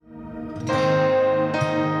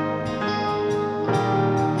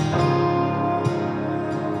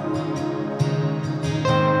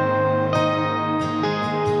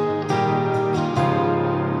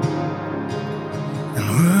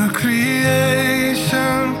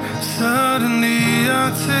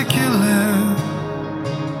inarticulate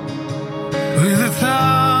with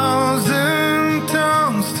 1,000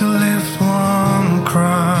 tongues to lift one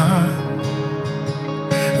cry.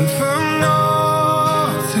 And from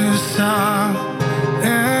north to south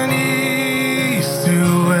and east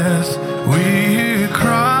to west, we hear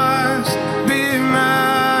Christ be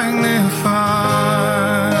magnified.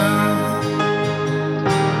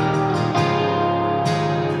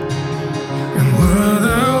 And were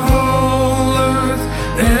the whole earth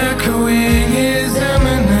echoing His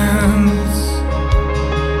eminence,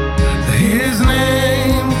 His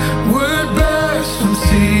name would burst from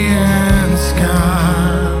sea and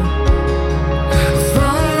sky.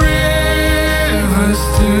 From rivers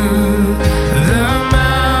to the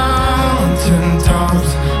mountain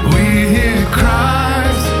tops, we hear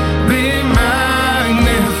Christ be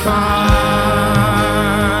magnified.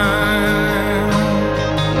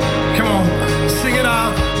 Come on, sing it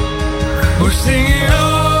out. We're singing,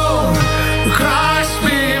 oh, Christ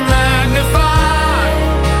be magnified.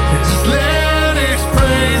 Just let His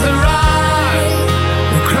praise arise.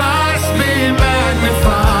 Christ be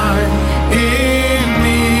magnified in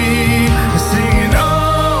me. Singing,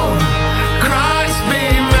 oh, Christ be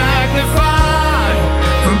magnified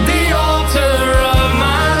from the altar of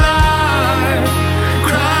my life.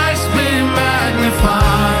 Christ be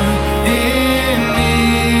magnified in me.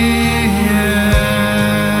 Yeah.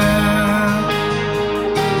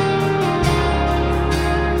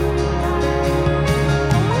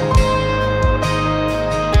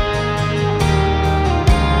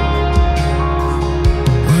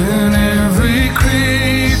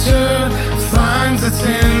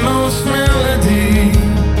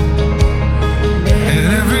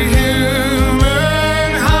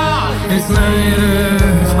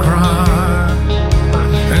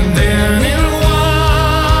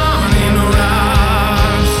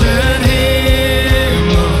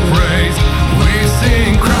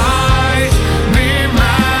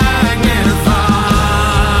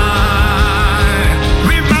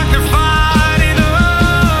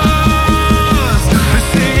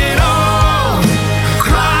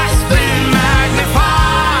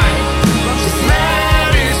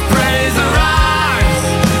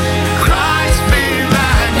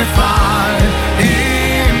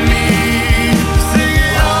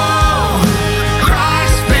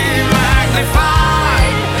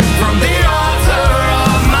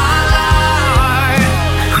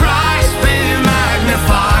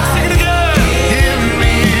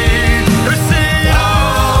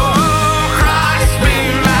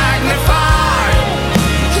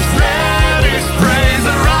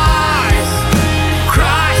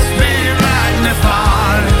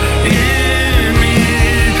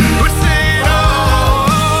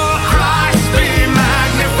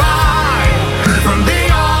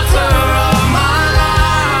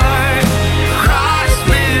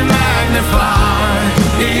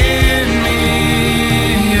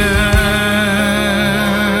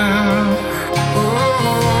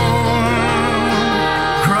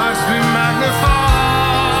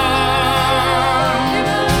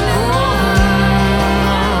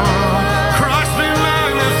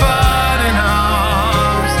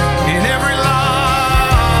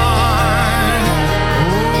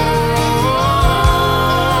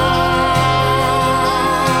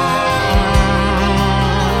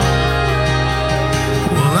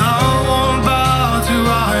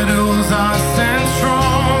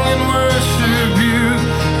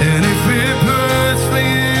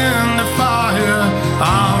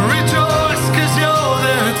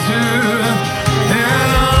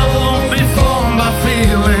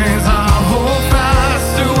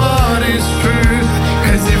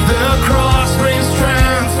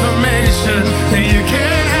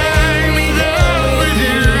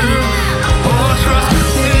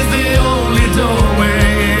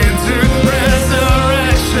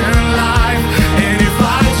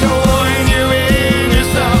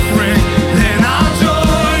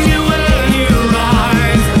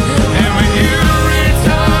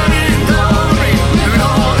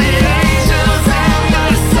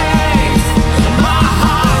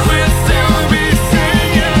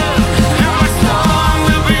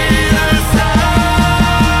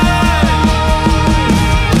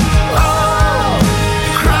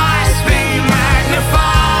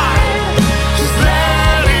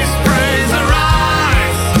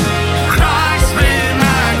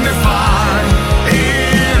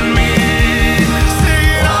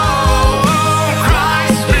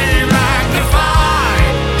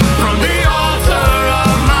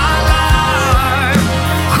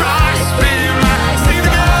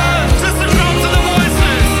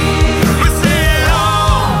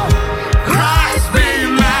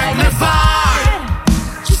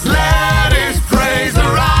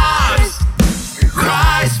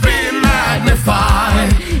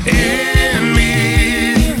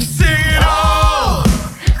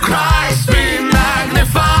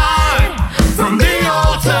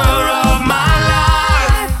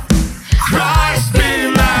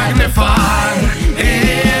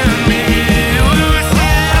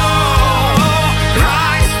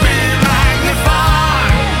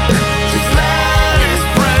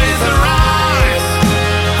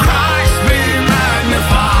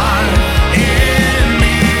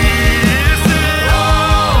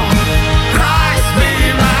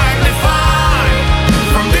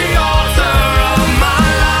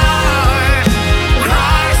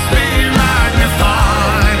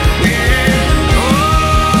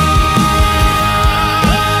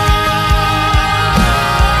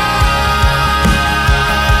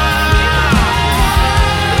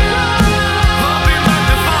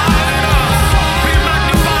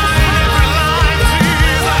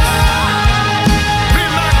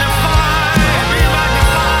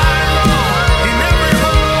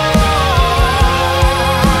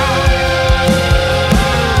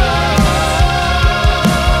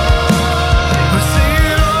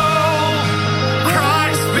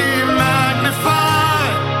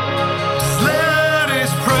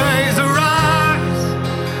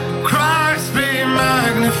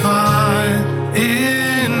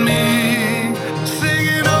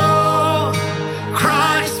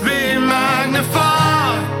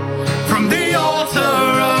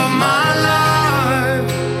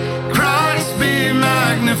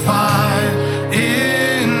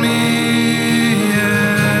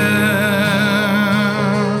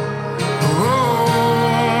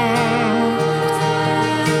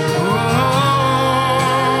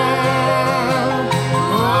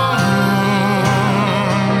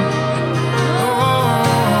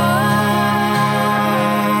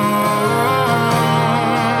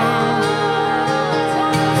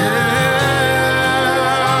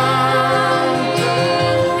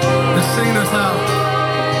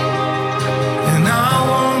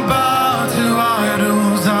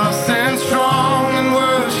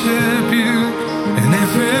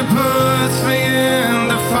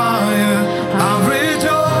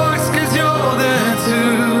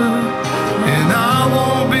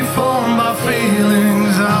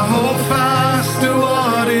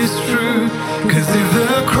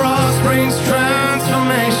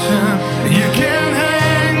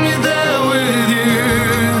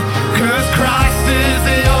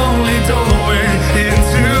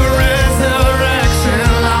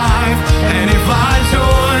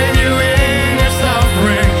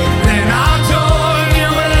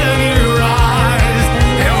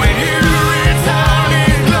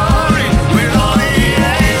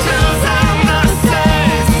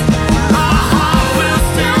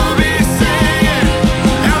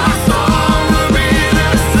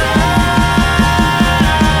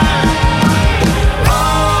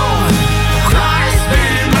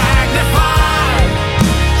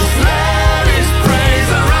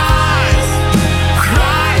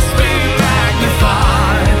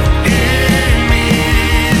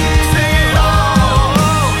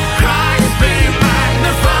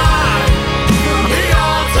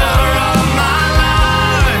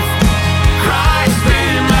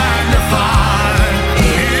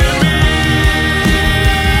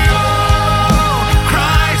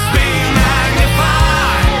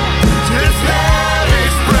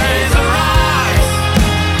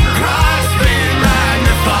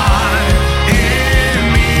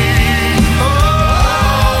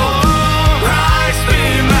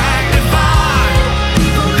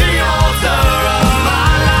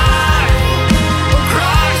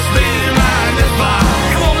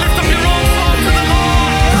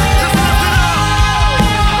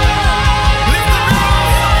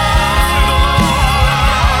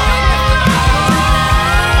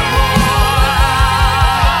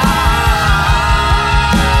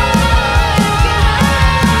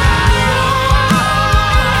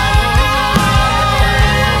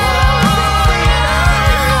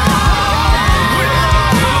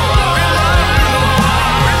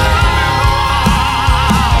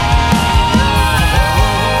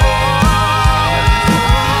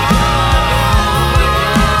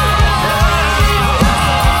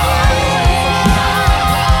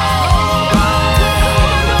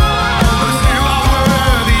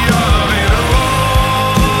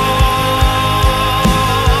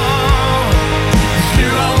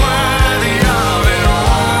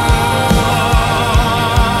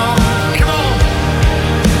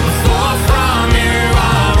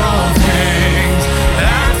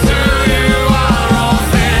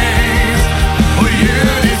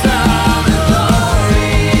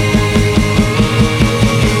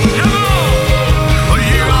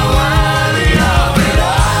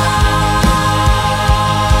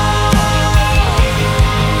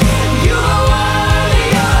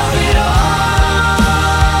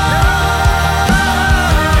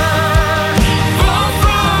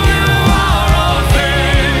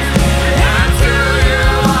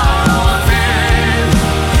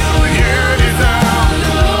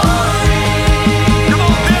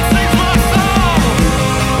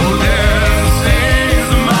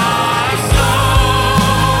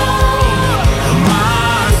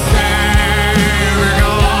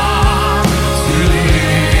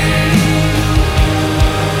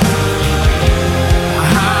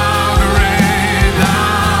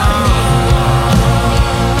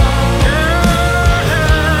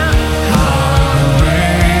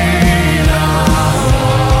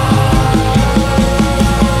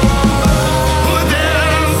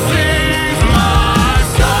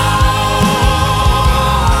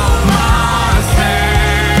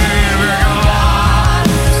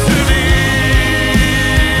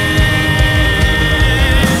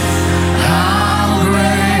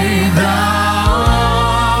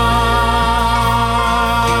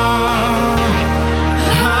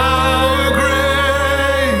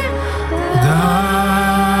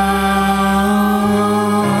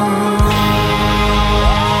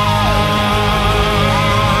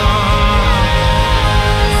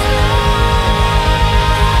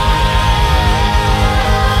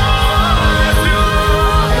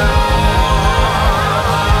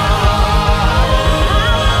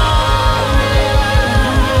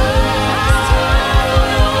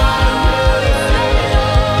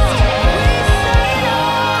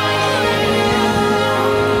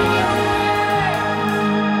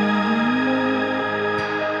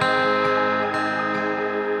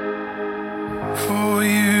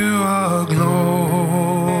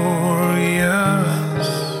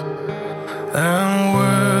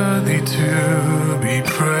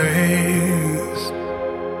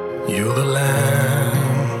 You're the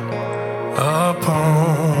Lamb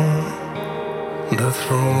upon the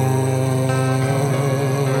throne,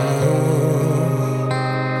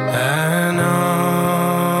 and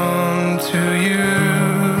unto you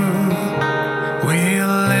we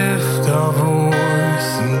lift our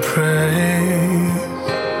voice in praise.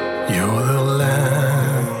 You're the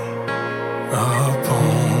Lamb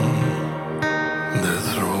upon the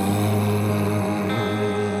throne.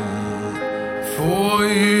 For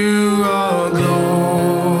you are glorious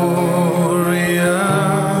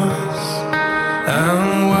and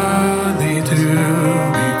worthy to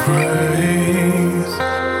be praised.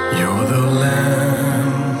 You're the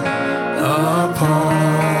Lamb upon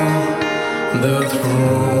the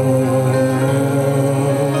throne,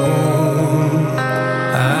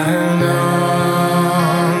 and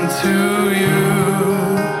unto you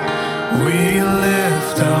we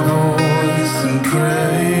lift our voice in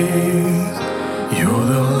praise. You're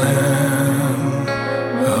the Lamb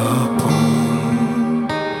upon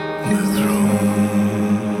the throne.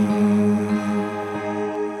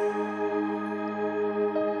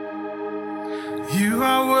 You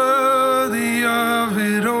are worthy of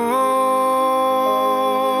it all.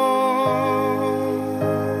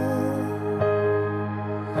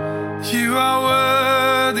 You are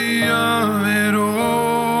worthy of it all.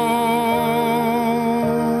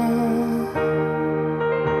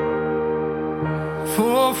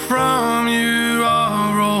 For from you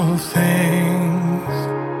are all things,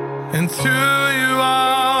 and to you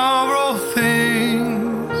are all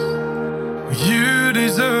things. You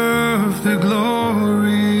deserve the glory.